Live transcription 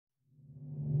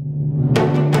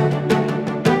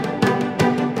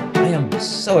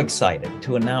so excited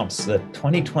to announce the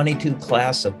 2022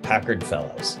 class of Packard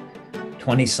Fellows,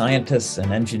 20 scientists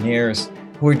and engineers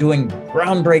who are doing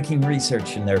groundbreaking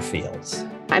research in their fields.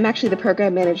 I'm actually the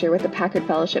program manager with the Packard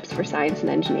Fellowships for Science and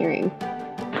Engineering.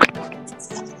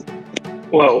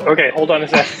 Whoa, okay, hold on a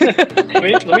sec.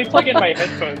 let me plug in my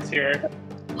headphones here.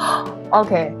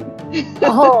 Okay.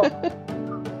 Oh.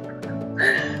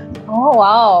 Oh,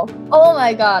 wow. Oh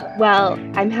my God. Well,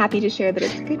 I'm happy to share that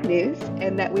it's good news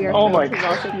and that we are thrilled to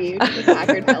welcome you to the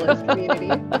Packard Fellows community.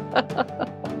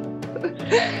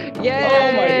 Yay!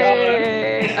 Oh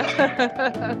my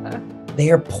God. They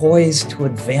are poised to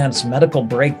advance medical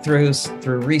breakthroughs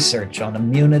through research on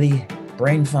immunity,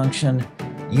 brain function,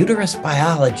 uterus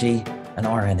biology, and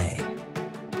RNA.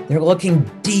 They're looking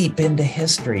deep into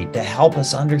history to help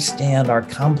us understand our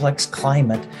complex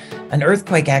climate and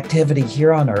earthquake activity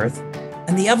here on Earth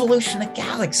and the evolution of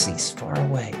galaxies far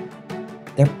away.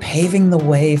 They're paving the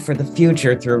way for the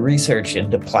future through research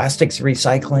into plastics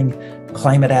recycling,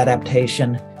 climate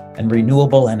adaptation, and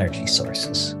renewable energy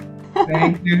sources.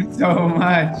 Thank you so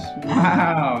much.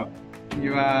 Wow.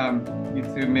 You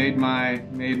two made my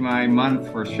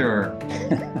month for sure.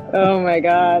 Oh my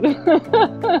God.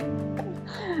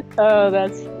 Oh,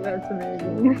 that's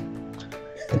amazing.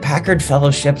 The Packard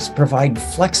Fellowships provide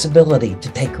flexibility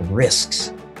to take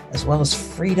risks, as well as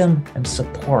freedom and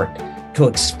support to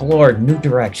explore new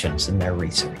directions in their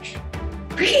research.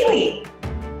 Really?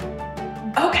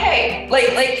 Okay,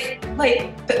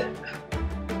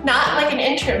 not like an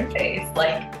interim phase,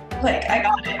 like I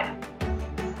got it.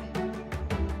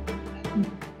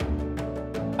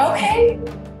 Okay,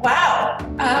 wow,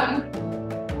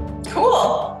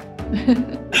 cool.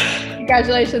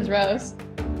 Congratulations, Rose.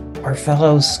 Our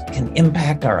fellows can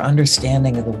impact our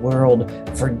understanding of the world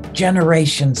for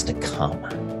generations to come.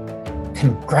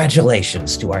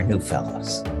 Congratulations to our new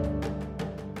fellows.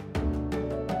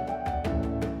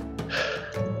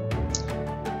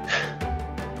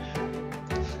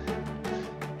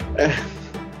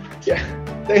 Yeah,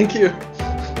 thank you.